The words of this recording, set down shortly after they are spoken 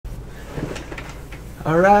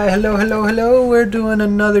Alright, hello. We're doing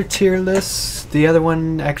another tier list. The other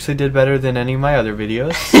one actually did better than any of my other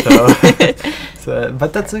videos.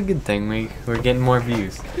 But that's a good thing. We're getting more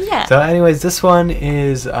views. Yeah. So anyways, this one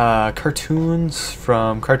is cartoons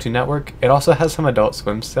from Cartoon Network. It also has some Adult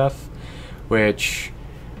Swim stuff, which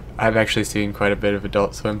I've actually seen quite a bit of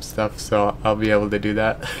Adult Swim stuff, so I'll be able to do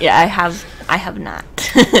that. Yeah, I have not.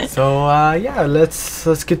 So yeah,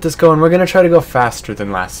 let's get this going. We're gonna try to go faster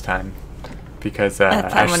than last time, because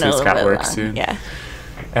Ashley's got work soon. Yeah.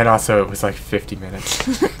 And also, it was like 50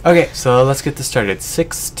 minutes. Okay, so let's get this started.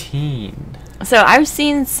 16. So I've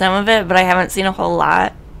seen some of it, but I haven't seen a whole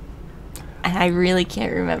lot. And I really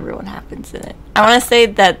can't remember what happens in it. I want to say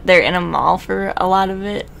that they're in a mall for a lot of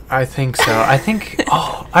it. I think so.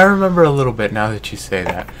 Oh, I remember a little bit now that you say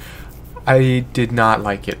that. I did not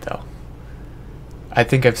like it, though. I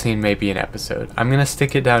think I've seen maybe an episode. I'm going to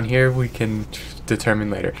stick it down here. We can determine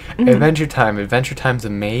later. Mm-hmm. Adventure Time. Adventure Time's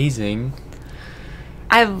amazing.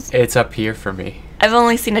 It's up here for me. I've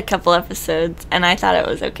only seen a couple episodes, and I thought it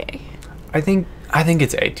was okay. I think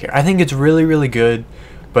it's A tier. I think it's really, really good,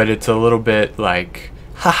 but it's a little bit like,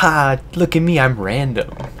 haha, look at me, I'm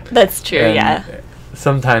random. That's true, and yeah.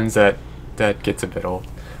 Sometimes that gets a bit old.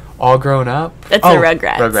 All Grown Up? That's the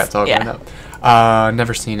Rugrats. Rugrats, All Grown Up.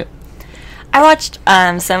 Never seen it. I watched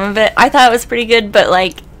some of it. I thought it was pretty good, but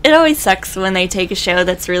like it always sucks when they take a show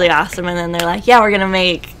that's really awesome and then they're like, yeah, we're gonna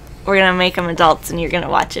make them adults and you're gonna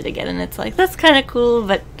watch it again, and it's like, that's kind of cool,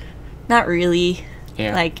 but not really.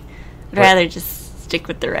 Yeah. Like, I'd rather just stick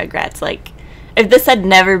with the Rugrats. Like, if this had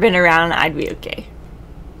never been around, I'd be okay.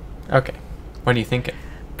 Okay. What are you thinking?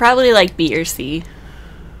 Probably like B or C.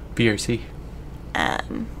 B or C?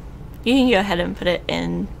 You can go ahead and put it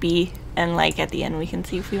in B, and like at the end we can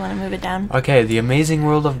see if we want to move it down. Okay, The Amazing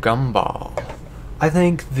World of Gumball. I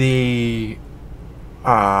think the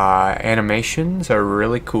animations are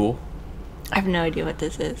really cool. I have no idea what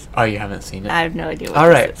this is. Oh, you haven't seen it? I have no idea what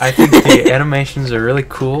Alright, this is. I think the animations are really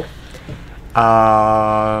cool.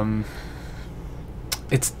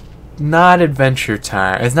 It's not Adventure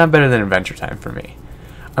Time. It's not better than Adventure Time for me.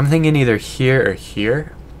 I'm thinking either here or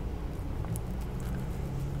here.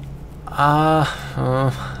 I'll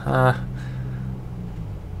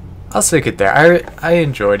stick it there. I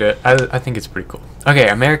enjoyed it. I think it's pretty cool. Okay,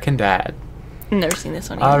 American Dad. Never seen this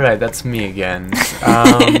one either. Alright, that's me again.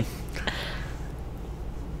 I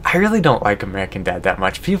really don't like American Dad that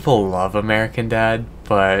much. People love American Dad,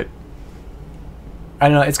 but I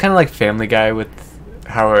don't know, it's kind of like Family Guy with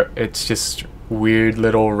how it's just weird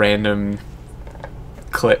little random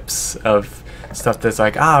clips of stuff that's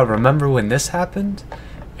like, remember when this happened?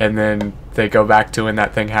 And then they go back to when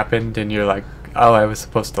that thing happened, and you're like, oh, I was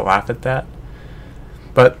supposed to laugh at that.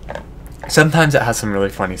 But sometimes it has some really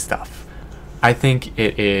funny stuff. I think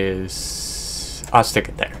it is... I'll stick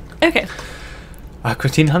it there. Okay. Aqua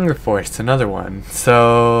Teen Hunger Force, another one.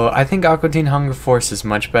 So I think Aqua Teen Hunger Force is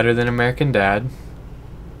much better than American Dad,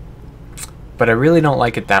 but I really don't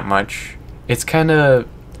like it that much. It's kind of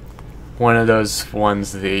one of those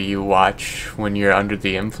ones that you watch when you're under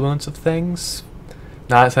the influence of things.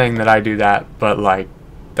 Not saying that I do that, but like,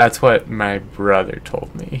 that's what my brother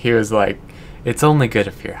told me. He was like, it's only good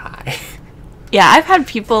if you're high. Yeah, I've had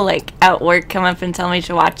people like at work come up and tell me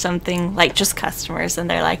to watch something, like just customers, and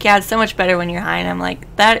they're like, yeah, it's so much better when you're high, and I'm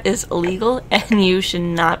like, that is illegal and you should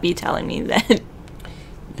not be telling me that.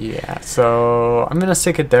 Yeah, so I'm gonna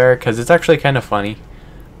stick it there because it's actually kind of funny,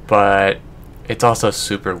 but it's also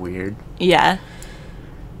super weird. Yeah.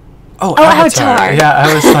 Oh, Avatar. Yeah,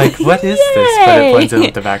 I was like, what is this? But it blends in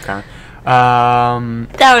with the background.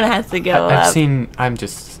 That one has to go up. I'm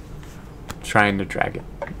just trying to drag it.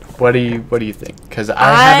 What do you think? Because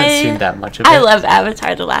I haven't seen that much of it. I love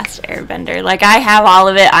Avatar: The Last Airbender. Like, I have all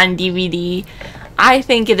of it on DVD. I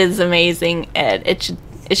think it is amazing, and it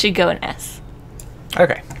should go in S.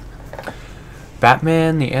 Okay.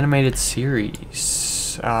 Batman the Animated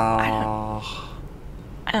Series. I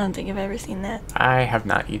don't think I've ever seen that. I have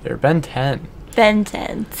not either. Ben 10. Ben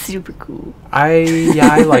 10, super cool.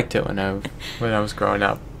 I liked it when I was growing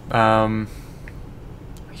up.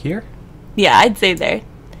 Here? Yeah, I'd say there.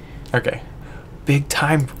 Okay. Big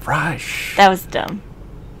Time Rush. That was dumb.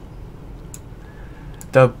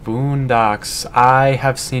 The Boondocks. I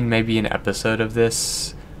have seen maybe an episode of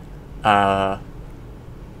this. I'm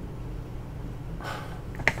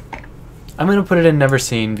going to put it in never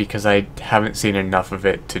seen because I haven't seen enough of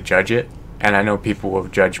it to judge it. And I know people will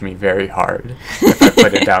judge me very hard if I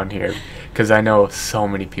put it down here, because I know so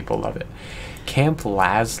many people love it. Camp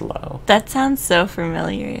Lazlo. That sounds so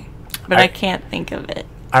familiar, but I can't think of it.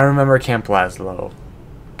 I remember Camp Lazlo,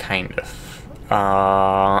 kind of.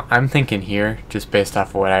 I'm thinking here, just based off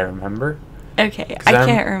of what I remember. Okay, I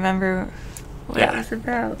can't remember what it was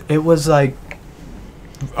about. It was like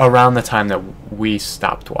around the time that we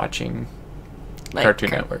stopped watching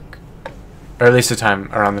Cartoon Network. Or at least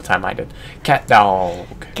around the time I did. Cat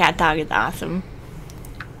Dog. Cat Dog is awesome.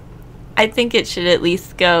 I think it should at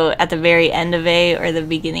least go at the very end of A or the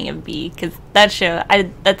beginning of B, because that show,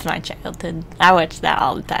 that's my childhood. I watched that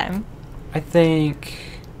all the time. I think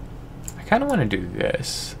I kind of want to do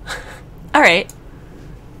this. Alright.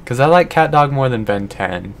 Because I like Cat Dog more than Ben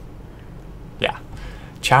 10. Yeah.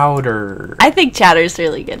 Chowder. I think Chowder's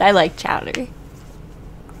really good. I like Chowder.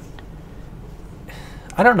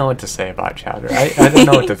 I don't know what to say about Chowder. I don't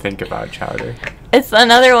know what to think about Chowder. It's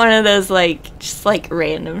another one of those, like, just, like,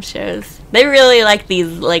 random shows. They really like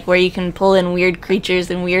these, like, where you can pull in weird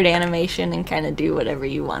creatures and weird animation and kind of do whatever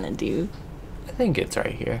you want to do. I think it's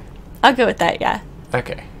right here. I'll go with that, yeah.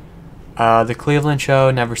 Okay. The Cleveland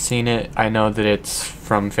Show, never seen it. I know that it's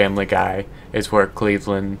from Family Guy. It's where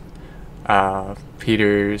Cleveland,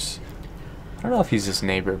 Peter's, I don't know if he's his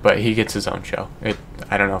neighbor, but he gets his own show.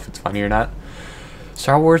 I don't know if it's funny or not.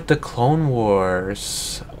 Star Wars The Clone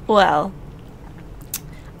Wars. Well,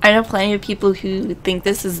 I know plenty of people who think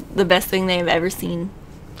this is the best thing they've ever seen.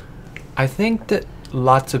 I think that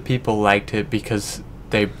lots of people liked it because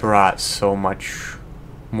they brought so much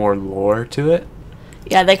more lore to it.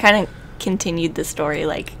 Yeah, they kind of continued the story.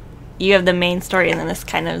 Like, you have the main story, and then this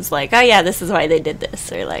kind of is like, oh yeah, this is why they did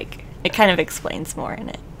this. Or, like, it kind of explains more in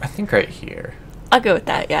it. I think right here. I'll go with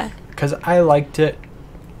that, yeah. Because I liked it.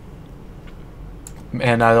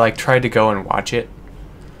 And I, like, tried to go and watch it.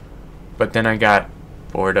 But then I got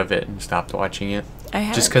bored of it and stopped watching it. I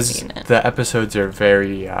haven't just because seen it. the episodes are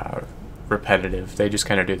very repetitive. They just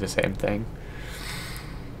kind of do the same thing.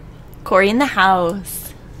 Cory in the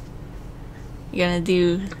House. You gonna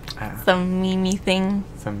do some Mimi thing?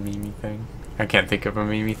 Some Mimi thing? I can't think of a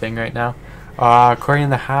Mimi thing right now. Cory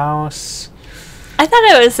in the House. I thought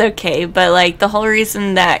it was okay, but, like, the whole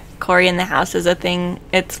reason that Cory in the House is a thing,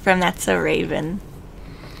 it's from That's So Raven.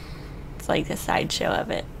 It's like the sideshow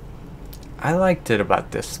of it. I liked it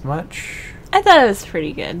about this much. I thought it was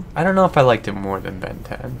pretty good. I don't know if I liked it more than Ben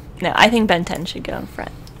 10. No, I think Ben 10 should go in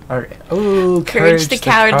front. Okay. Ooh, Courage the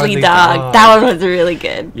Cowardly Dog. That one was really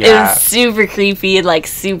good. Yeah. It was super creepy and, like,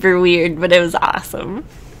 super weird, but it was awesome.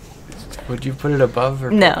 Would you put it above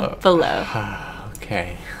or No, below.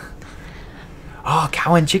 Okay. Oh,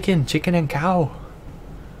 Cow and Chicken. Chicken and Cow.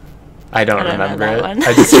 I don't remember know that it. one.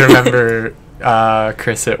 I just remember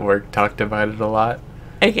Chris at work talked about it a lot.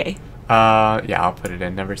 Okay. Yeah, I'll put it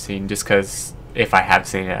in. Never seen. Just because if I have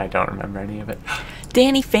seen it, I don't remember any of it.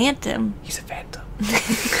 Danny Phantom. He's a phantom.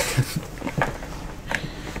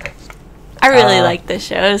 I really liked this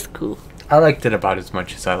show. It was cool. I liked it about as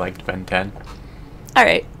much as I liked Ben 10.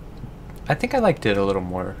 Alright. I think I liked it a little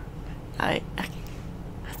more.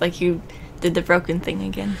 Like you did the broken thing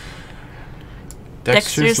again.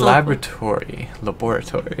 Dexter's Laboratory.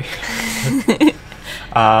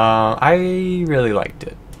 I really liked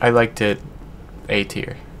it. I liked it A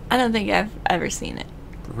tier. I don't think I've ever seen it.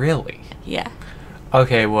 Really? Yeah.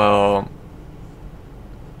 Okay, well,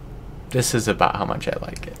 this is about how much I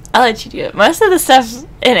like it. I'll let you do it. Most of the stuff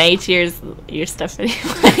in A tier is your stuff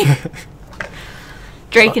anyway.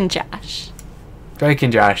 Drake and Josh. Drake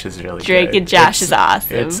and Josh is really Drake good. and Josh is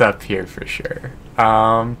awesome. It's up here for sure.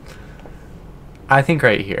 I think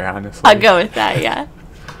right here, honestly. I'll go with that, yeah.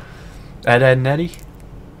 Ed, Edd and Eddy?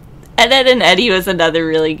 Ed, Edd and Eddy was another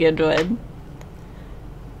really good one.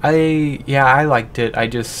 I liked it.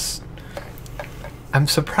 I'm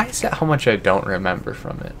surprised at how much I don't remember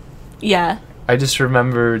from it. Yeah. I just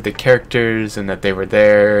remember the characters and that they were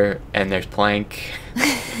there, and there's Plank.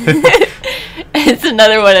 It's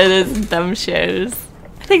another one of those dumb shows.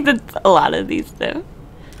 I think that's a lot of these, though.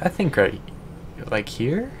 I think right, like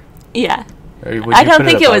here? Yeah. Or would I you don't put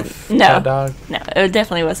think it it above was. No. Cat Dog? No, it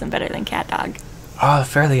definitely wasn't better than Cat Dog. Oh,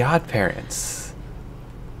 Fairly Odd Parents.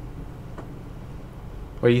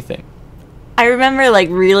 What do you think? I remember, like,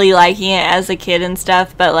 really liking it as a kid and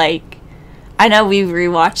stuff, but, like, I know we've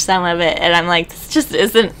rewatched some of it, and I'm like, this just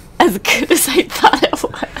isn't as good as I thought it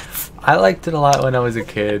was. I liked it a lot when I was a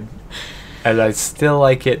kid, and I still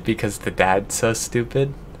like it because the dad's so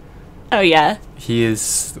stupid. Oh, yeah. He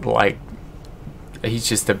is, like, he's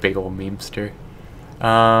just a big old memester.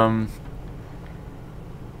 I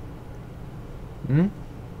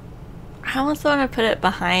almost want to put it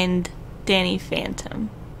behind Danny Phantom,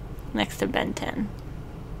 next to Ben 10.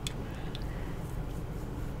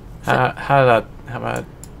 How about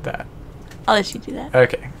that? I'll let you do that.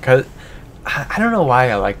 Okay, because I don't know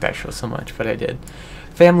why I like that show so much, but I did.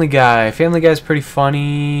 Family Guy. Family Guy's pretty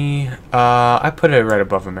funny. I put it right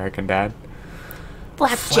above American Dad.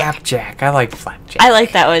 Flapjack. I like Flapjack. I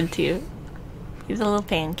like that one too. He's a little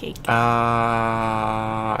pancake.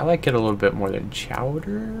 I like it a little bit more than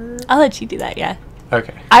Chowder. I'll let you do that, yeah.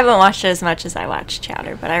 Okay. I haven't watched it as much as I watched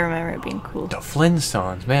Chowder, but I remember it being cool. The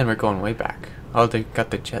Flintstones. Man, we're going way back. Oh, they got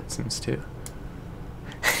the Jetsons too.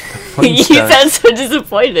 The You sound so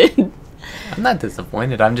disappointed. I'm not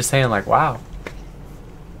disappointed. I'm just saying, like, wow.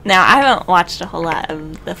 Now, I haven't watched a whole lot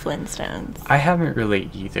of the Flintstones. I haven't really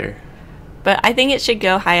either. But I think it should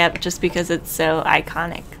go high up just because it's so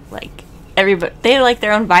iconic. Like, everybody, they have, like,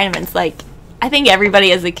 their own vitamins. Like, I think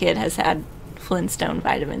everybody as a kid has had Flintstone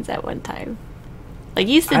vitamins at one time. Like,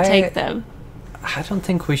 you used to take them. I don't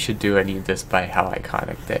think we should do any of this by how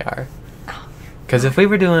iconic they are. Because if we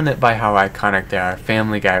were doing it by how iconic they are,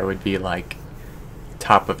 Family Guy would be, like,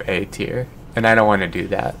 top of A tier. And I don't want to do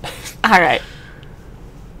that. Alright.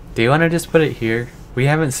 Do you want to just put it here? We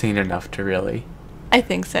haven't seen enough to really. I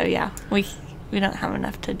think so, yeah. We don't have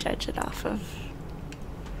enough to judge it off of.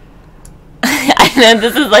 I know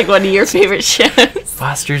this is like one of your favorite shows.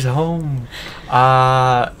 Foster's Home.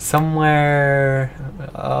 Somewhere.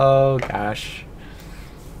 Oh gosh.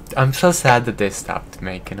 I'm so sad that they stopped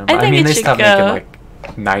making them. I mean, they stopped making like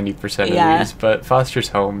 90% of these, but Foster's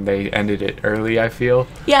Home, they ended it early, I feel.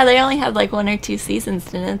 Yeah, they only had like 1 or 2 seasons,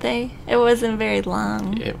 didn't they? It wasn't very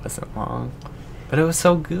long. It wasn't long. But it was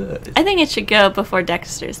so good. I think it should go before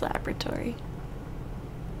Dexter's Laboratory.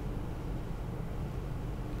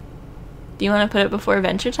 Do you want to put it before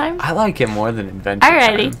Adventure Time? I like it more than Adventure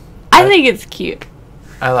Alrighty. Time. I think it's cute.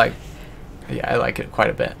 I like it quite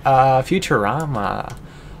a bit. Futurama.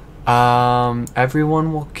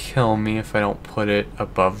 Everyone will kill me if I don't put it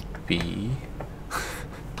above B.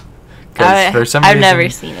 Because for some reason, I've never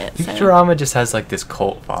seen it. Futurama just has like this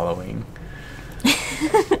cult following.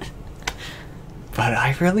 But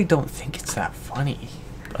I really don't think it's that funny.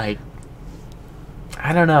 Like,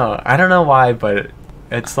 I don't know. I don't know why, but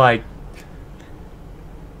it's like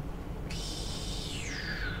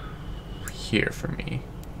here for me.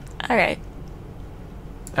 Alright.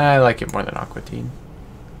 I like it more than Aqua Teen.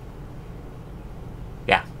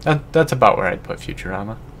 Yeah, that's about where I'd put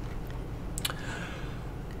Futurama.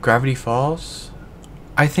 Gravity Falls?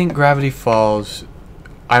 I think Gravity Falls,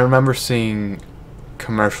 I remember seeing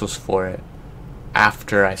commercials for it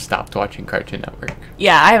after I stopped watching Cartoon Network.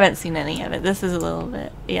 Yeah, I haven't seen any of it. This is a little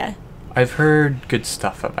bit, yeah. I've heard good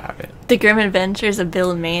stuff about it. The Grim Adventures of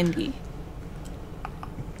Bill and Mandy.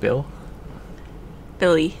 Bill?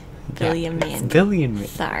 Billy and Mandy. Billy and Mandy.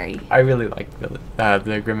 Sorry. I really like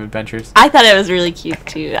the Grim Adventures. I thought it was really cute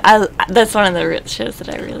too. That's one of the shows that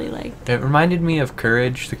I really liked. It reminded me of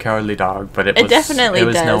Courage the Cowardly Dog, but it was definitely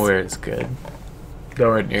does. nowhere as good.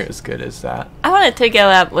 Nowhere near as good as that. I want it to go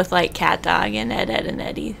up with like Cat Dog and Ed, Ed and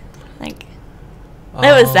Eddie. Like,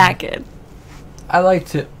 it was that good. I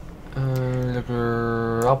liked it.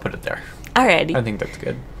 I'll put it there. Alrighty. I think that's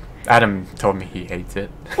good. Adam told me he hates it.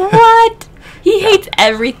 What? He hates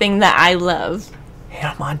everything that I love.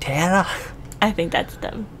 Hannah Montana? I think that's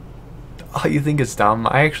dumb. Oh, you think it's dumb?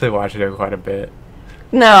 I actually watched it quite a bit.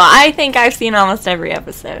 No, I think I've seen almost every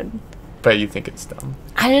episode. But you think it's dumb?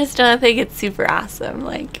 I just don't think it's super awesome.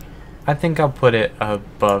 Like, I think I'll put it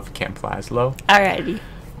above Camp Lazlo. Alrighty.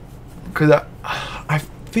 Because I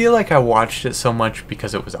feel like I watched it so much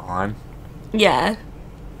because it was on. Yeah.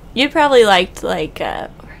 You probably liked, like,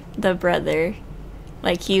 the brother.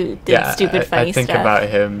 Like, he did stupid funny stuff. I think about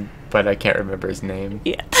him, but I can't remember his name.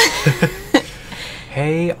 Yeah.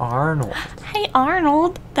 Hey Arnold. Hey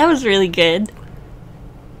Arnold. That was really good.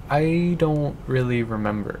 I don't really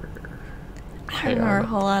remember. I don't remember a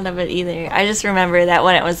whole lot of it either. I just remember that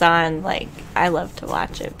when it was on, like, I loved to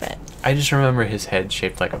watch it, but... I just remember his head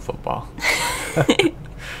shaped like a football.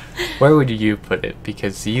 Where would you put it?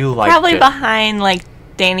 Because you liked Probably it. behind, like,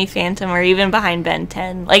 Danny Phantom or even behind Ben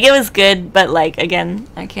 10. Like, it was good, but, like, again,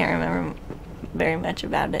 I can't remember very much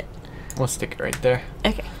about it. We'll stick it right there.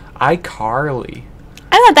 Okay. iCarly.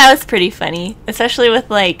 I thought that was pretty funny, especially with,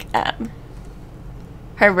 like,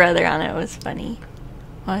 her brother on it was funny.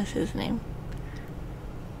 What was his name?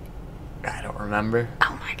 I don't remember.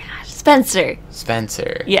 Oh my gosh. Spencer.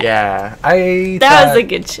 Yeah. That was a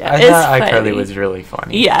good show. I thought iCarly was really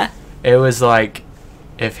funny. Yeah. It was like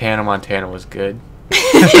if Hannah Montana was good.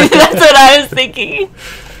 That's what I was thinking.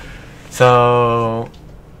 So,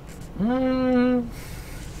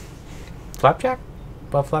 Flapjack?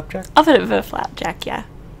 Above Flapjack? I'll put it with Flapjack, yeah.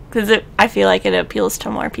 Because I feel like it appeals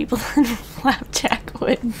to more people than Flapjack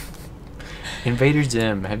would. Invader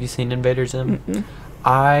Zim. Have you seen Invader Zim? Mm-mm.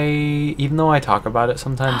 Even though I talk about it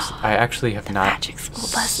sometimes, I actually have not Magic School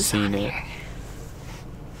Bus is seen on it. here.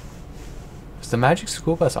 Is the Magic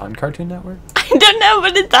School Bus on Cartoon Network? I don't know,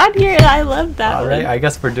 but it's on here, and I love that All one. right, I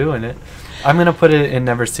guess we're doing it. I'm gonna put it in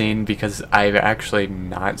never seen because I've actually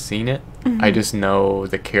not seen it. I just know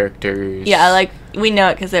the characters. Yeah, like, we know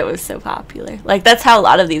it because it was so popular. Like, that's how a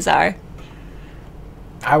lot of these are.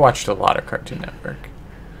 I watched a lot of Cartoon Network.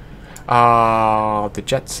 The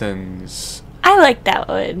Jetsons. I like that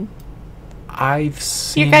one. I've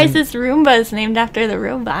seen. Your guys' Roomba is named after the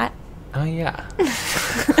robot. Oh yeah.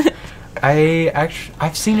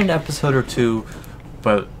 I've seen an episode or two,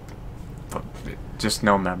 but just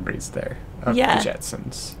no memories there of Yeah. the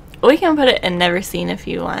Jetsons. We can put it in never seen if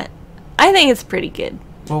you want. I think it's pretty good.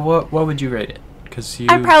 Well, what would you rate it? Because you.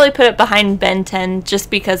 I'd probably put it behind Ben 10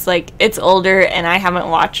 just because, like, it's older and I haven't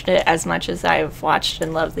watched it as much as I've watched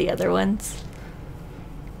and loved the other ones.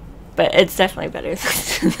 But it's definitely better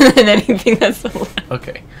than anything that's older.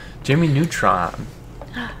 Okay, Jimmy Neutron.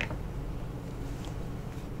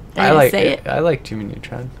 Did I say it? I like Jimmy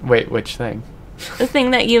Neutron. Wait, which thing? The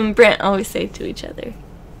thing that you and Brent always say to each other.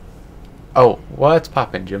 Oh, what's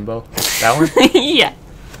poppin', Jimbo? That one? Yeah.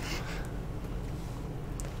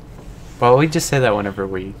 Well, we just say that whenever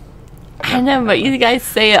we. I know, but you guys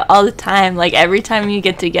say it all the time. Like, every time you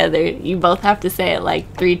get together, you both have to say it,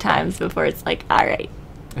 like, 3 times before it's like, alright.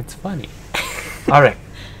 It's funny. All right,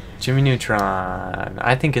 Jimmy Neutron.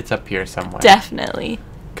 I think it's up here somewhere. Definitely.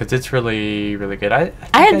 Because it's really, really good. I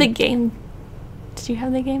had the game. Did you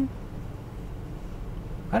have the game?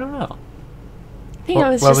 I don't know. I think it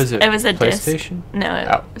was what just was it? It was a PlayStation? disc. No,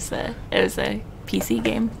 Oh. it was a PC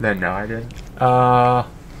game. Then no, I didn't.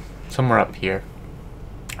 Somewhere up here.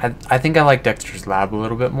 I think I like Dexter's Lab a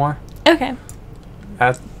little bit more. Okay.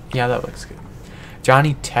 Yeah, that looks good.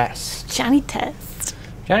 Johnny Test. Johnny Test.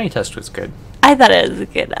 Johnny Test was good. I thought it was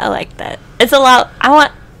good. I like that. It's a lot. I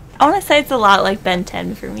want to say it's a lot like Ben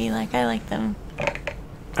 10 for me. Like, I like them.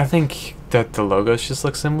 I think that the logos just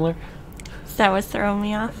look similar. Is that what's throwing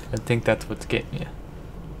me off? I think that's what's getting you.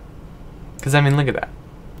 Because, I mean, look at that.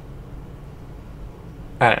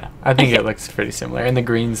 I don't know. I think it looks pretty similar. And the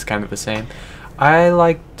green's kind of the same. I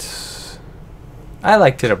liked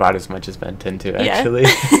it about as much as Ben 10 too, actually.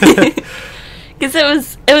 Because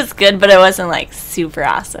it was good, but it wasn't, like, super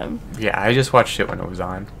awesome. Yeah, I just watched it when it was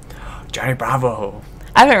on. Johnny Bravo.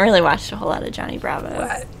 I haven't really watched a whole lot of Johnny Bravo.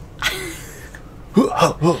 What?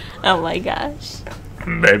 Oh my gosh.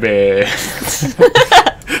 Baby.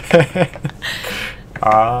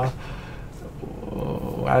 I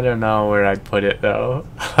don't know where I'd put it though.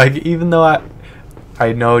 Like, even though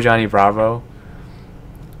I know Johnny Bravo,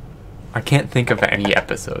 I can't think of any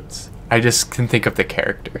episodes. I just can think of the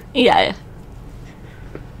character. Yeah.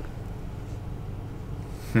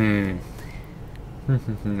 I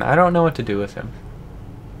don't know what to do with him.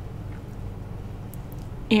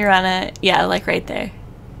 You're on a, yeah, like right there.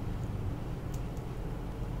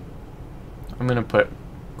 I'm gonna put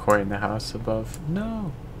Corey in the House above.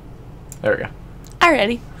 No. There we go.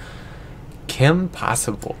 Alrighty. Kim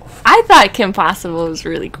Possible. I thought Kim Possible was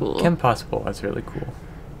really cool. Kim Possible was really cool.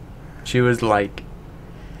 She was like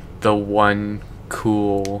the one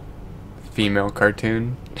cool female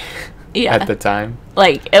cartoon Yeah. at the time.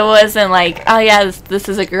 Like, it wasn't like, oh yeah, this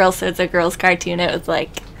is a girl, so it's a girl's cartoon. It was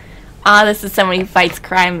like, this is somebody who fights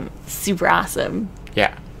crime. Super awesome.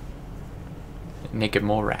 Yeah. Naked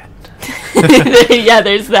Mole Rat. Yeah,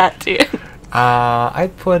 there's that too.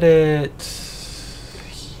 I'd put it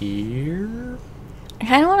here. I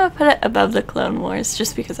kind of want to put it above the Clone Wars,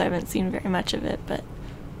 just because I haven't seen very much of it, but...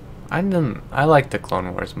 I like the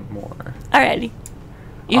Clone Wars more. Alrighty.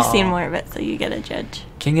 You've seen more of it, so you get a judge.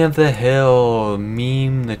 King of the Hill,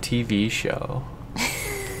 Meme the TV show.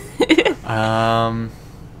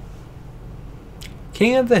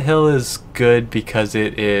 King of the Hill is good because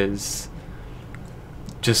it is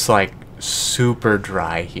just like super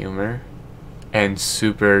dry humor and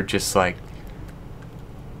super just like,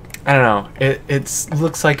 I don't know, it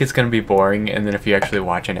looks like it's gonna be boring, and then if you actually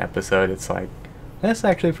watch an episode, it's like, that's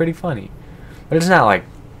actually pretty funny, but it's not like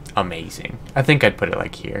amazing. I think I'd put it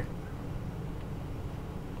like here.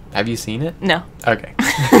 Have you seen it? No. Okay.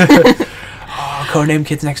 Oh, Codename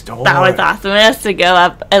Kids Next Door. That was awesome. It has to go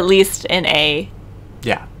up at least in A.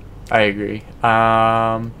 Yeah, I agree.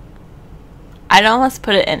 I'd almost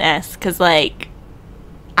put it in S, because, like,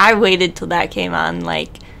 I waited till that came on.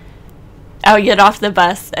 Like, I would get off the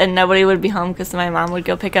bus, and nobody would be home because my mom would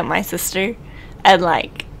go pick up my sister. And,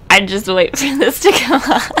 like, I'd just wait for this to come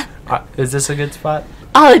on. Is this a good spot?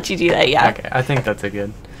 I'll let you do that, yeah. Okay, I think that's a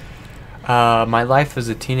good. My Life as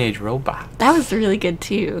a Teenage Robot. That was really good,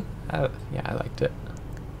 too. Yeah, I liked it.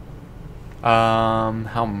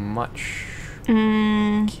 How much?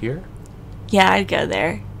 Here? Yeah, I'd go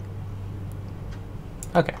there.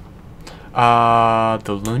 Okay.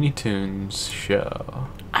 The Looney Tunes show.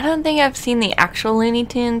 I don't think I've seen the actual Looney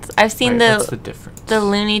Tunes. I've seen What's the difference? the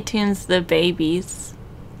Looney Tunes, the babies.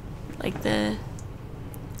 Like I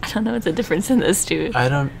don't know what the difference in those two. I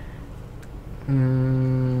don't...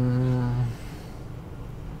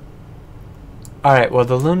 Alright, well,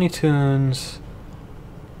 the Looney Tunes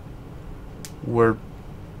were...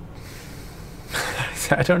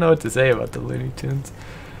 I don't know what to say about the Looney Tunes.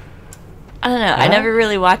 I don't know. I never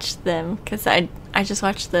really watched them because I just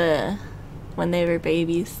watched the When They Were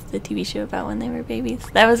Babies, the TV show about when they were babies.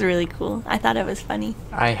 That was really cool. I thought it was funny.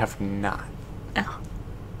 I have not. Oh.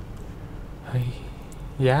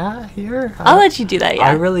 Yeah, here? I'll let you do that, yeah.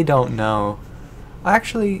 I really don't know.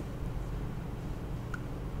 Actually,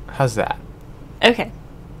 how's that? Okay.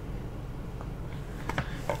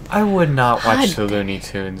 I would not watch the Looney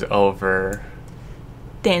Tunes over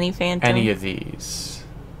Danny Phantom. any of these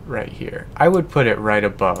right here. I would put it right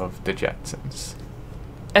above the Jetsons.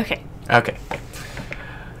 Okay. Okay.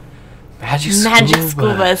 Magic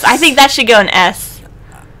School Bus. I think that should go an S.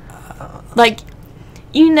 Like,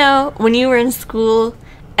 you know, when you were in school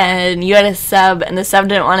and you had a sub and the sub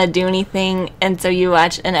didn't want to do anything, and so you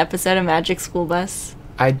watched an episode of Magic School Bus?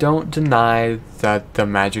 I don't deny that the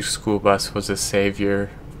Magic School Bus was a savior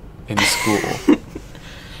in school.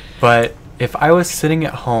 But if I was sitting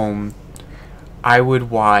at home, I would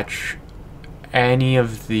watch any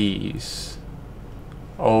of these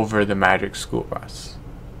over the Magic School Bus.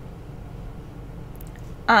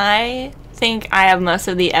 I think I have most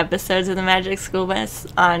of the episodes of the Magic School Bus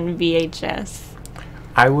on VHS.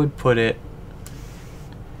 I would put it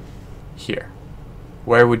here.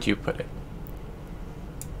 Where would you put it?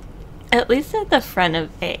 At least at the front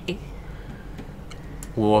of A.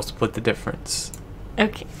 We'll split the difference.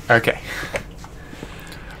 Okay. Okay.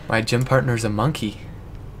 My gym partner's a monkey.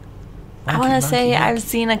 I want to say monkey. I've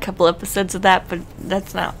seen a couple episodes of that, but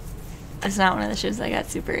that's not one of the shows I got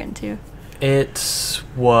super into. It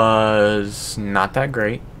was not that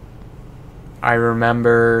great. I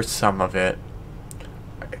remember some of it.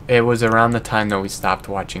 It was around the time that we stopped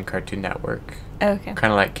watching Cartoon Network. Okay.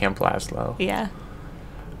 Kind of like Camp Laszlo. Yeah.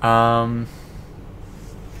 I'd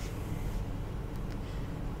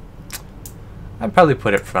probably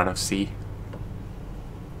put it front of C.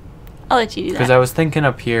 I'll let you do that. Because I was thinking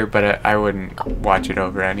up here, but I wouldn't watch it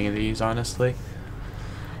over any of these, honestly.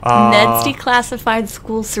 Ned's Declassified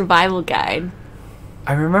School Survival Guide.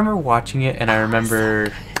 I remember watching it, and I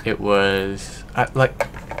remember it was... I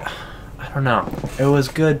don't know. It was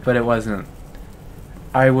good, but it wasn't...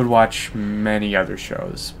 I would watch many other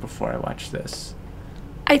shows before I watched this.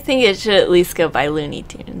 I think it should at least go by Looney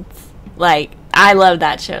Tunes. Like, I love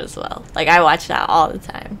that show as well. Like, I watch that all the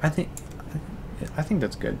time. I think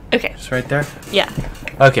that's good. Okay. Just right there? Yeah.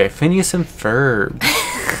 Okay, Phineas and Ferb.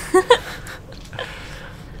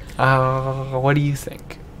 What do you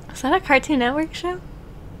think? Is that a Cartoon Network show?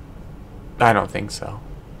 I don't think so.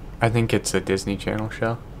 I think it's a Disney Channel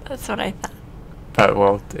show. That's what I thought. But,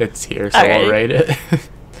 well, it's here, so Alrighty. we'll rate it.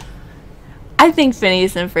 I think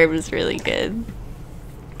Phineas and Ferb is really good.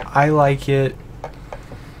 I like it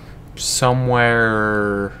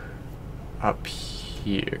somewhere up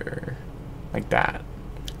here. Like that.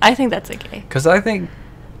 I think that's okay. Because I think...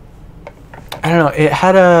 I don't know. It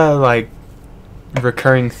had a, like,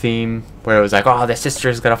 recurring theme where it was like, oh, the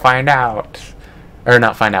sister's going to find out. Or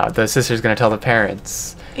not find out. The sister's going to tell the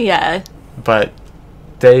parents. Yeah. But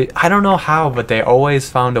I don't know how, but they always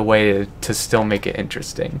found a way to still make it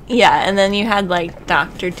interesting. Yeah, and then you had, like,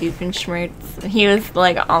 Dr. Doofenshmirtz. He was,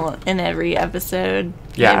 like, all in every episode.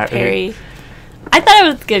 Yeah. Perry. I thought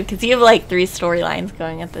it was good because you have, like, 3 storylines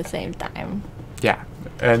going at the same time. Yeah.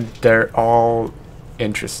 And they're all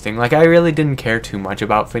interesting. Like, I really didn't care too much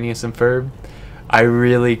about Phineas and Ferb. I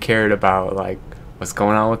really cared about, like, what's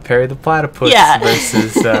going on with Perry the Platypus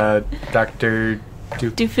versus Dr.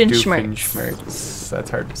 Doofenshmirtz. That's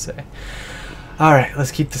hard to say. All right,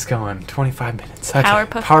 let's keep this going. 25 minutes. Okay.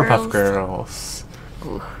 Powerpuff Girls.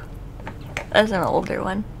 Ooh. That's an older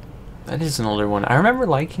one. That is an older one. I remember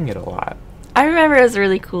liking it a lot. I remember it was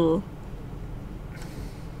really cool.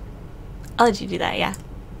 I'll let you do that, yeah.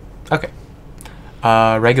 Okay.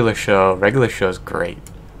 Regular show. Regular show is great.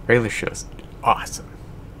 Regular show is awesome.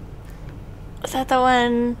 Is that the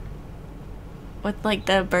one with, like,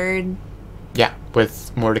 the bird? Yeah,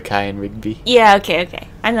 with Mordecai and Rigby. Yeah, okay.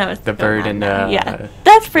 I know it's the bird and yeah,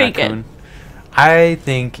 that's pretty raccoon. Good. I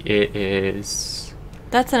think it is.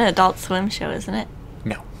 That's an Adult Swim show, isn't it?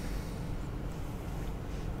 No.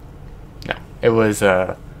 It was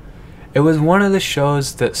It was one of the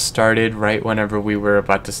shows that started right whenever we were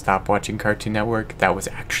about to stop watching Cartoon Network that was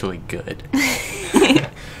actually good.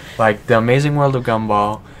 Like The Amazing World of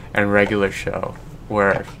Gumball and Regular Show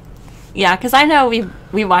were... Yeah, because I know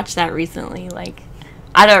we watched that recently. Like,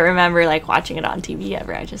 I don't remember, like, watching it on TV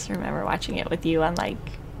ever. I just remember watching it with you on, like,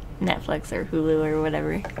 Netflix or Hulu or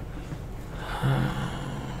whatever.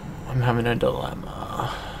 I'm having a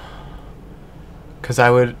dilemma. Because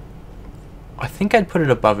I think I'd put it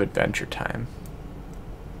above Adventure Time.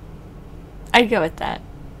 I'd go with that.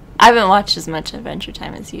 I haven't watched as much Adventure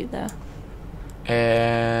Time as you, though.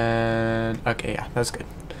 And... okay, yeah, that's good.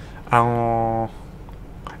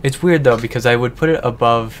 It's weird, though, because I would put it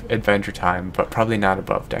above Adventure Time, but probably not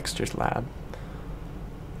above Dexter's Lab.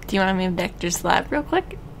 Do you want to move Dexter's Lab real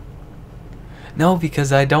quick? No,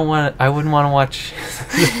 because I wouldn't want to watch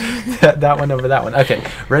that one over that one. Okay,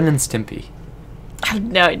 Ren and Stimpy. I have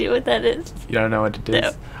no idea what that is. You don't know what it is?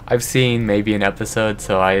 No. I've seen maybe an episode,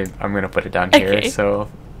 so I'm going to put it down here. Okay. So,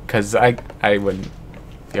 because I wouldn't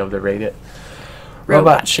be able to rate it.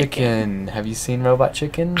 Robot Chicken. Have you seen Robot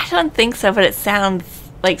Chicken? I don't think so, but it sounds,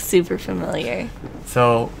 like, super familiar.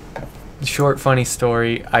 So, short funny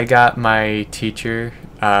story. I got my teacher,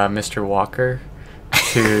 Mr. Walker,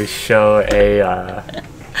 to show a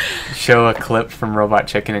clip from Robot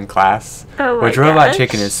Chicken in class. Oh my which Robot gosh.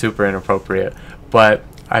 Chicken is super inappropriate. But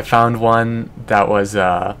I found one that was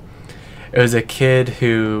it was a kid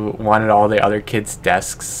who wanted all the other kids'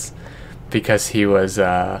 desks because he was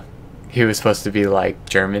supposed to be like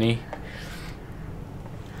Germany.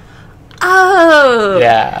 Oh.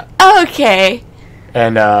 Yeah. Okay.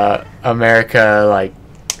 And America, like,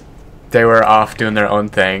 they were off doing their own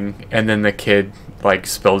thing, and then the kid like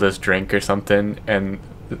spilled his drink or something, and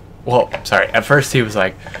at first he was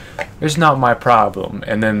like, "It's not my problem,"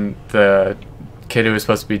 and then the kid who was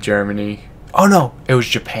supposed to be Germany, oh no, it was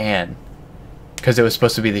Japan, because it was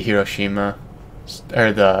supposed to be the Hiroshima,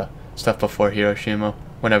 or the stuff before Hiroshima,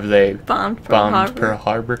 whenever they bombed Pearl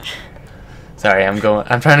Harbor. Sorry, I'm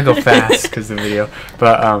trying to go fast because the video,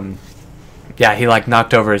 but yeah, he like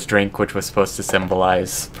knocked over his drink, which was supposed to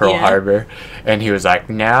symbolize Pearl Harbor, and he was like,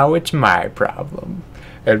 "Now it's my problem."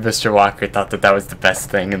 And Mr. Walker thought that was the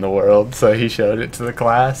best thing in the world, so he showed it to the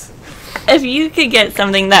class. If you could get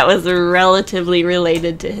something that was relatively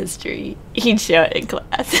related to history, he'd show it in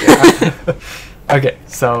class. Yeah. Okay,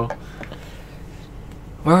 so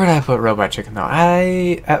where would I put Robot Chicken though?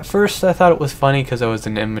 At first I thought it was funny because I was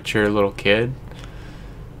an immature little kid.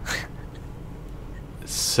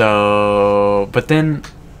 So, but then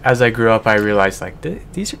as I grew up, I realized like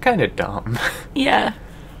these are kind of dumb. Yeah.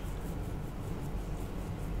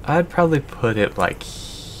 I'd probably put it like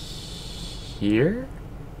here.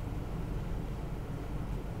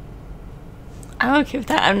 I'm okay with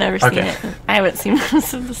that. I've never seen Okay. it. I haven't seen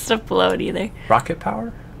most of the stuff below it either. Rocket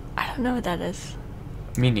Power? I don't know what that is.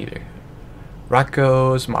 Me neither.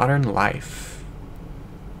 Rocco's Modern Life.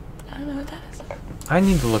 I don't know what that is. I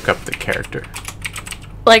need to look up the character.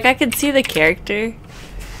 Like, I could see the character,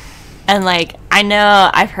 and, like, I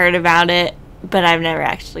know I've heard about it, but I've never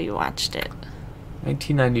actually watched it.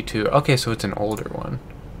 1992. Okay, so it's an older one.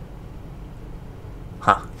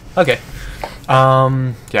 Huh. Okay.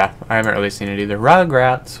 Yeah, I haven't really seen it either.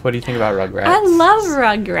 Rugrats. What do you think about Rugrats? I love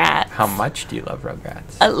Rugrats. How much do you love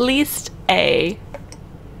Rugrats? At least A.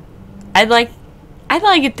 I'd like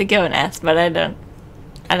it to go an S, but I don't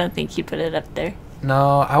think you put it up there.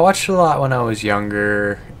 No, I watched it a lot when I was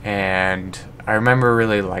younger, and I remember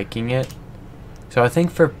really liking it. So I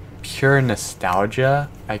think for pure nostalgia,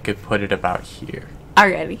 I could put it about here.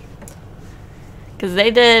 Alrighty. Because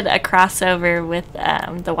they did a crossover with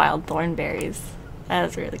the Wild Thornberries. That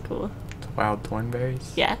was really cool. The Wild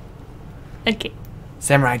Thornberries? Yeah. Okay.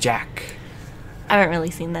 Samurai Jack. I haven't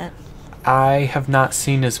really seen that. I have not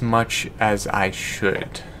seen as much as I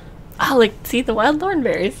should. Oh, like, see the Wild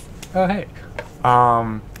Thornberries. Oh, hey.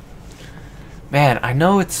 Man, I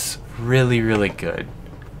know it's really, really good.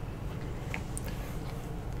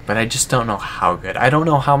 But I just don't know how good. I don't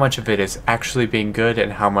know how much of it is actually being good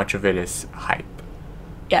and how much of it is hype.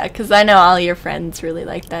 Yeah, because I know all your friends really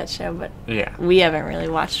like that show, but Yeah. we haven't really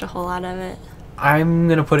watched a whole lot of it. I'm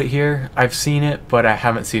gonna put it here. I've seen it, but I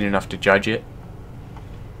haven't seen enough to judge it.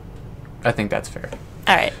 I think that's fair.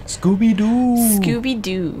 Alright. Scooby-Doo!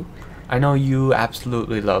 Scooby-Doo. I know you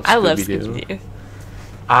absolutely love Scooby-Doo. I love Scooby-Doo.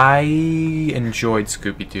 I enjoyed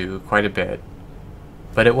Scooby-Doo quite a bit,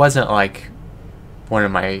 but it wasn't like one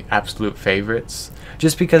of my absolute favorites,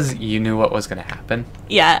 just because you knew what was going to happen.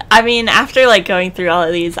 Yeah, I mean, after, like, going through all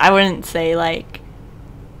of these, I wouldn't say, like,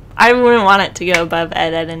 I wouldn't want it to go above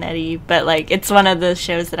Ed, Ed, and Eddie, but, like, it's one of the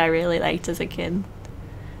shows that I really liked as a kid.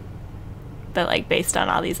 But, like, based on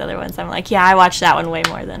all these other ones, I'm like, yeah, I watched that one way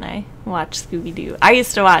more than I watched Scooby-Doo. I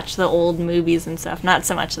used to watch the old movies and stuff, not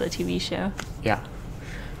so much the TV show. Yeah.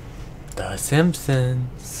 The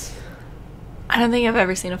Simpsons. I don't think I've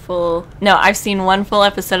ever seen a full... No, I've seen one full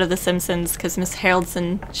episode of The Simpsons because Miss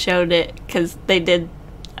Harrelson showed it because they did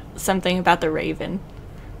something about the Raven,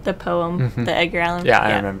 the poem, the Edgar Allan. Yeah,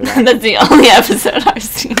 I remember that. That's the only episode I've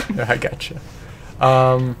seen. I gotcha.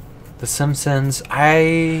 The Simpsons.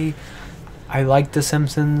 I like The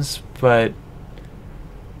Simpsons, but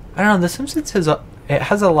I don't know. The Simpsons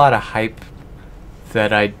has a lot of hype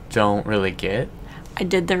that I don't really get. I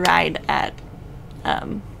did the ride at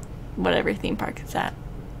whatever theme park it's at.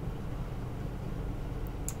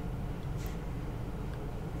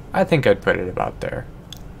 I think I'd put it about there.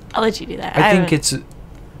 I'll let you do that. I think it's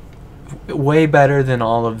way better than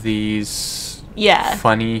all of these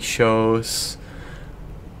funny shows.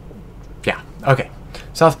 Yeah. Okay.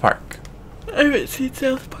 South Park. I haven't seen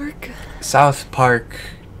South Park. South Park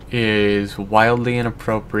is wildly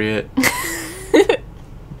inappropriate.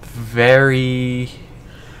 Very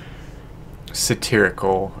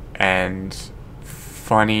satirical and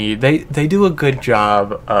funny. They do a good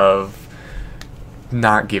job of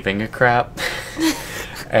not giving a crap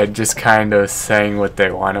and just kind of saying what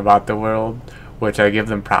they want about the world, which I give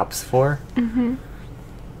them props for. Mm-hmm.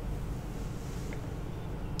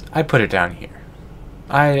 I put it down here.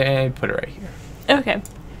 I put it right here. Okay.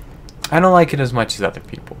 I don't like it as much as other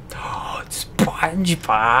people. Oh,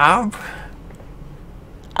 SpongeBob.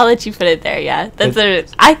 I'll let you put it there, yeah.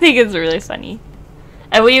 I think it's really funny.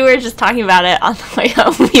 And we were just talking about it on the way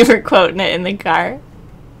home. We were quoting it in the car.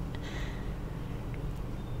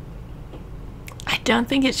 I don't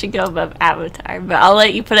think it should go above Avatar, but I'll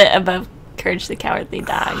let you put it above Courage the Cowardly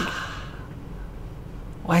Dog.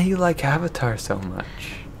 Why do you like Avatar so much?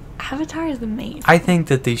 Avatar is amazing. I think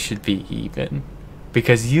that they should be even.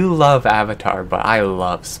 Because you love Avatar, but I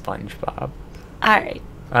love SpongeBob. Alright.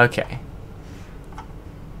 Okay.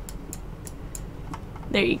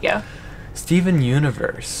 There you go. Steven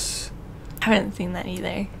Universe. I haven't seen that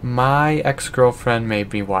either. My ex-girlfriend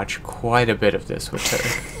made me watch quite a bit of this with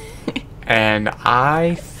her. And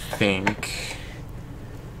I think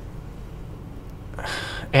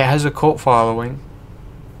it has a cult following.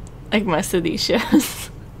 Like most of these shows.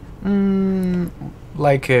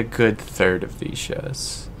 Like a good third of these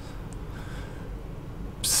shows.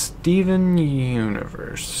 Steven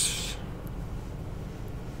Universe.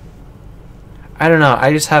 I don't know.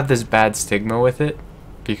 I just have this bad stigma with it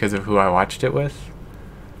because of who I watched it with.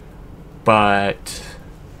 But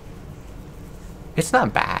it's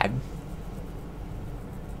not bad.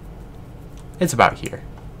 It's about here.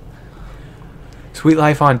 Sweet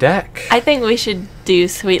Life on Deck. I think we should do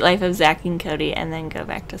Sweet Life of Zack and Cody and then go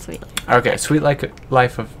back to Sweet Life. Okay, Sweet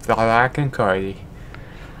Life of Zack and Cody.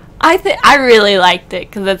 I really liked it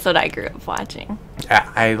because that's what I grew up watching.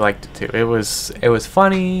 Yeah, I liked it too. It was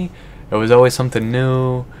funny. It was always something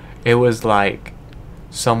new. It was like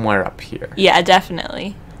somewhere up here. Yeah,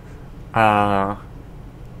 definitely. I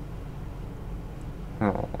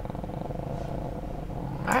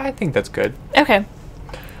think that's good. Okay.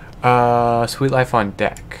 Sweet Life on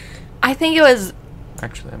Deck. I think it was...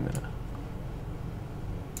 Actually,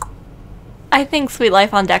 I think Sweet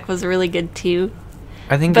Life on Deck was really good too.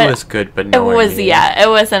 I think it was good, but no. It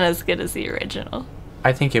wasn't as good as the original.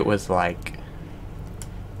 I think it was like...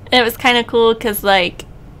 And it was kind of cool because, like,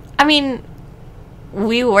 I mean,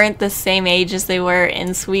 we weren't the same age as they were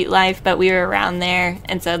in Sweet Life, but we were around there.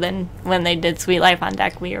 And so then when they did Sweet Life on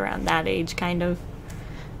Deck, we were around that age, kind of.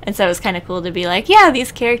 And so it was kind of cool to be like, yeah,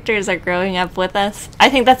 these characters are growing up with us. I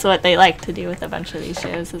think that's what they like to do with a bunch of these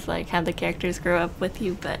shows, is like have the characters grow up with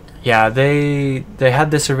you. But yeah, they had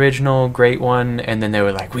this original great one, and then they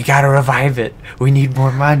were like, we gotta revive it. We need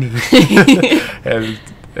more money. And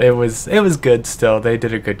it was good still. They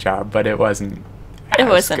did a good job, but it wasn't.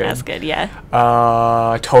 As good, yeah.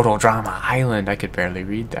 Total Drama Island. I could barely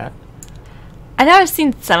read that. I know I've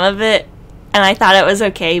seen some of it, and I thought it was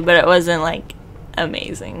okay, but it wasn't like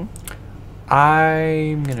amazing.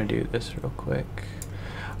 I'm gonna do this real quick.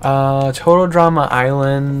 Total Drama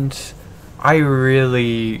Island. I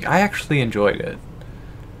actually enjoyed it,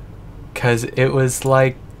 cause it was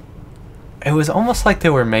almost like they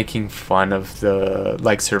were making fun of the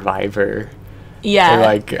like Survivor. Yeah. Or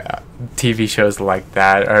like TV shows like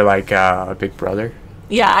that, or like Big Brother.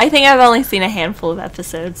 Yeah, I think I've only seen a handful of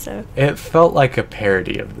episodes, so. It felt like a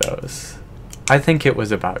parody of those. I think it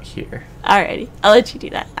was about here. Alrighty, I'll let you do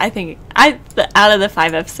that. I think out of the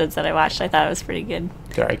 5 episodes that I watched, I thought it was pretty good.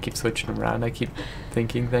 Sorry, I keep switching them around. I keep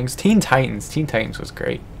thinking things. Teen Titans was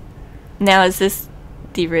great. Now, is this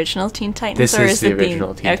the original Teen Titans? This or is the it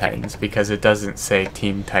original Teen okay. Titans because it doesn't say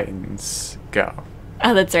Teen Titans Go.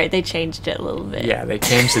 Oh, that's right. They changed it a little bit. Yeah, they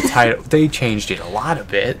changed the title. They changed it a lot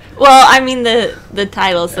of it. Well, I mean the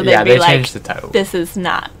title, so they'd Yeah, be they like, changed the title. this is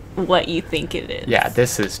not what you think it is. Yeah,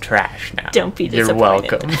 this is trash now. Don't be You're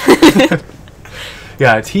disappointed. welcome.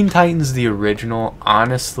 Yeah, Teen Titans, the original,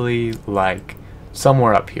 honestly, like,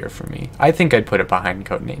 somewhere up here for me. I think I'd put it behind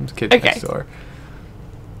Codenames Kids Okay. Next Door.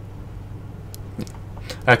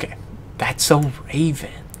 Okay, That's So Raven.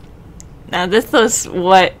 Now this was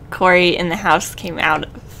what Corey in the House came out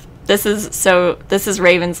of. This is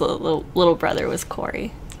Raven's little brother was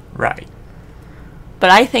Corey. Right. But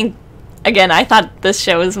I think, again, I thought this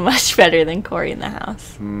show was much better than Corey in the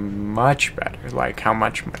House. Much better. Like, how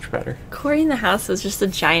much better? Corey in the House was just a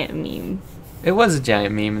giant meme. It was a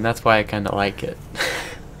giant meme, and that's why I kind of like it.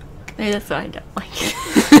 Maybe that's why I don't like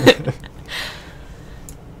it.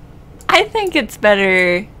 I think it's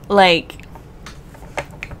better, like,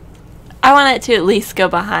 I want it to at least go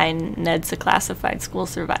behind Ned's A Classified School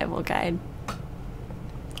Survival Guide.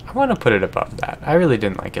 I want to put it above that. I really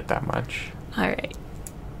didn't like it that much. Alright.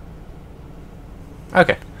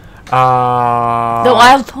 Okay. The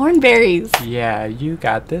Wild Thornberries. Yeah, you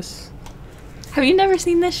got this. Have you never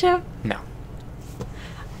seen this show? No.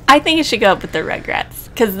 I think it should go up with the Rugrats,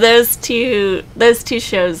 because those two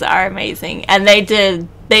shows are amazing, and they did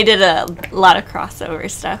a lot of crossover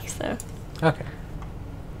stuff. So Okay.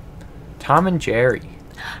 Tom and Jerry.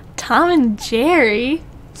 Tom and Jerry.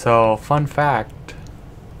 So, fun fact,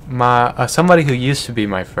 my somebody who used to be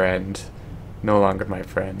my friend, no longer my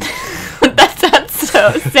friend. That sounds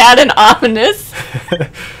so sad and ominous.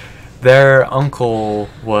 Their uncle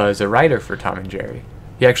was a writer for Tom and Jerry.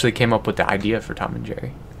 He actually came up with the idea for Tom and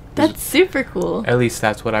Jerry. That's super cool. At least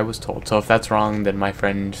that's what I was told. So if that's wrong, then my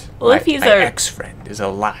friend, Well, my, if he's my a- ex-friend, is a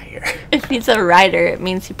liar. If he's a writer, it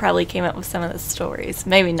means he probably came up with some of the stories.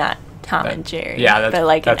 Maybe not Tom and Jerry. Yeah, but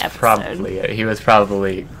like that's an episode. probably it. He was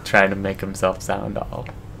probably trying to make himself sound all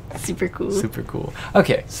Super cool. super cool.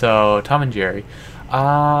 Okay, so Tom and Jerry.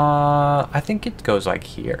 I think it goes like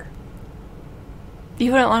here.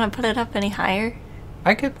 You wouldn't want to put it up any higher?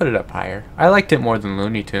 I could put it up higher. I liked it more than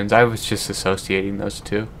Looney Tunes. I was just associating those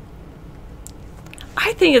two.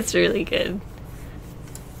 I think it's really good.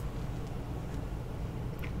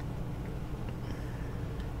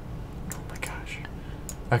 Oh my gosh.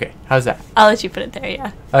 Okay, how's that? I'll let you put it there,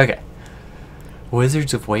 yeah. Okay.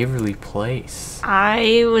 Wizards of Waverly Place.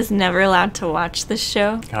 I was never allowed to watch this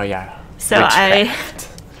show. Oh yeah. So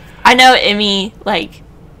Witchcraft. I know Emmy, like,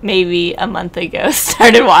 maybe a month ago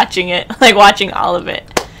started watching it, like watching all of it.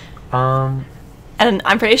 And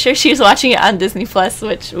I'm pretty sure she was watching it on Disney Plus,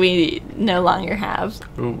 which we no longer have.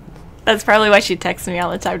 Ooh. That's probably why she texts me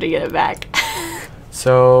all the time to get it back.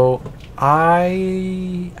 So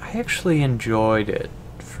I actually enjoyed it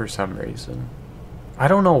for some reason. I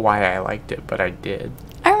don't know why I liked it, but I did.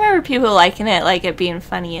 I remember people liking it, like it being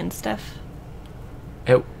funny and stuff.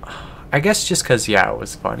 I guess just because, yeah, it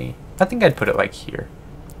was funny. I think I'd put it like here.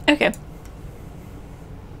 Okay.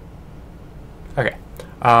 Okay.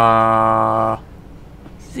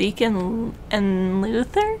 Zeke and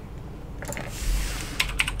Luther?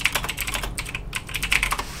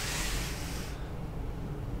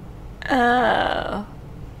 Oh.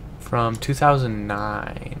 From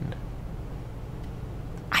 2009.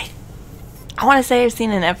 I want to say I've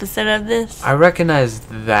seen an episode of this. I recognize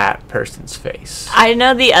that person's face. I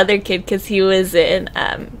know the other kid because he was in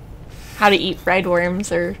How to Eat Fried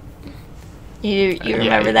Worms, or you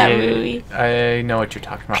remember that movie? I know what you're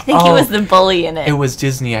talking about. I think he was the bully in it. It was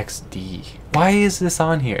Disney XD. Why is this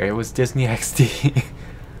on here? It was Disney XD.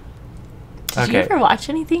 Did you ever watch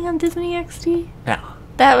anything on Disney XD? No.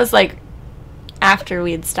 That was like after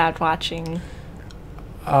we had stopped watching.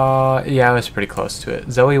 Yeah, I was pretty close to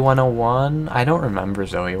it. Zoe 101? I don't remember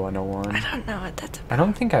Zoe 101. I don't know what that's about. I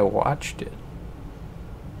don't think I watched it.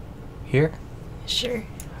 Here? Sure.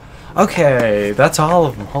 Okay, that's all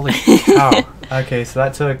of them. Holy cow. Okay,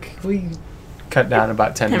 so we cut down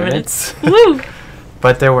about 10 minutes. Woo!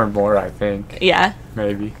 But there were more, I think. Yeah.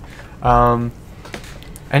 Maybe.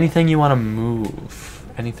 Anything you want to move?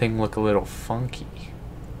 Anything look a little funky?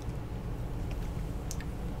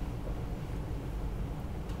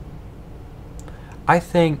 I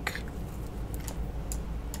think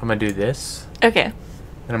I'm going to do this, Okay. and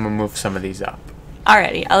I'm going to move some of these up.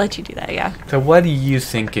 Alrighty, I'll let you do that, yeah. So what do you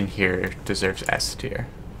think in here deserves S tier?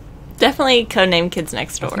 Definitely Codename Kids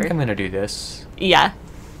Next I Door. think I'm going to do this, Yeah.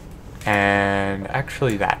 and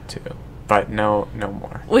actually that too, but no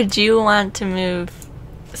more. Would you want to move...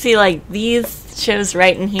 See, like, these shows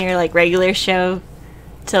right in here, like, regular show,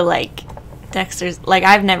 to, like, Dexter's, like,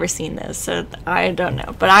 I've never seen this, so I don't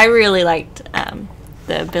know. But I really liked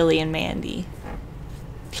the Billy and Mandy.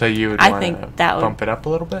 So you would I want think to that would- bump it up a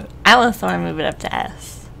little bit? I almost want to move it up to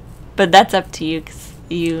S. But that's up to you, because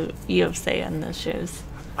you have say on those shows.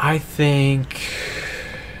 I think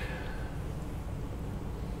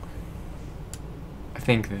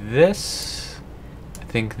this. I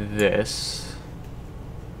think this.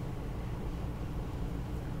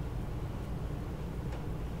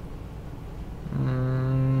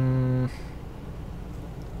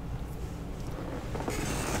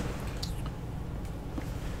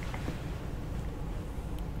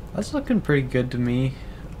 That's looking pretty good to me.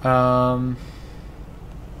 I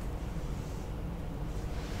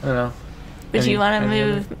don't know. Would you want to any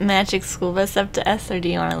other- move Magic School Bus up to S, or do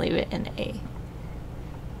you want to leave it in A?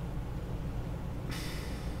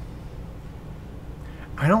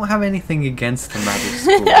 I don't have anything against the Magic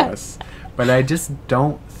School Bus, but I just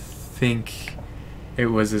don't think it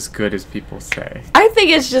was as good as people say. I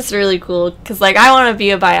think it's just really cool, because, like, I want to be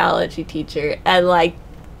a biology teacher, and, like,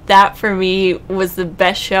 that for me was the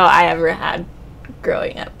best show I ever had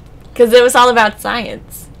growing up, because it was all about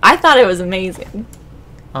science. I thought it was amazing.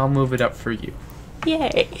 I'll move it up for you.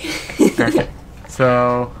 Yay. Okay.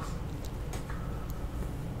 So,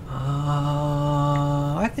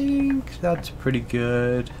 I think that's pretty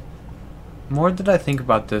good. The more that I think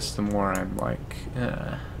about this, the more I'm like,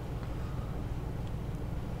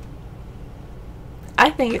 I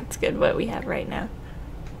think it's good what we have right now.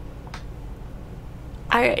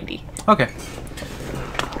 Alrighty. Okay.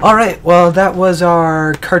 All right. Well, that was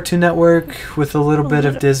our Cartoon Network with a little bit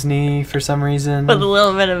of Disney for some reason. With a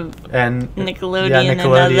little bit of and Nickelodeon, yeah,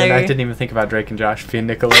 Nickelodeon. another. I didn't even think about Drake and Josh being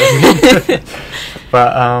Nickelodeon.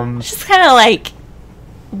 But It's just kind of like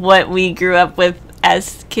what we grew up with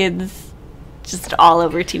as kids, just all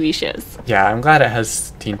over TV shows. yeah, I'm glad it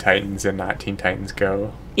has Teen Titans and not Teen Titans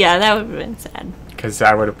Go. Yeah, that would have been sad. Because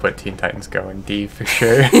I would have put Teen Titans Go in D for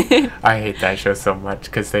sure. I hate that show so much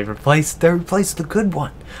because they replaced the good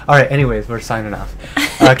one. All right. Anyways, we're signing off.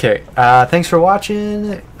 Okay. Thanks for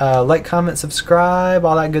watching. Like, comment, subscribe,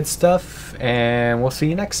 all that good stuff, and we'll see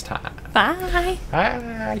you next time. Bye.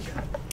 Bye.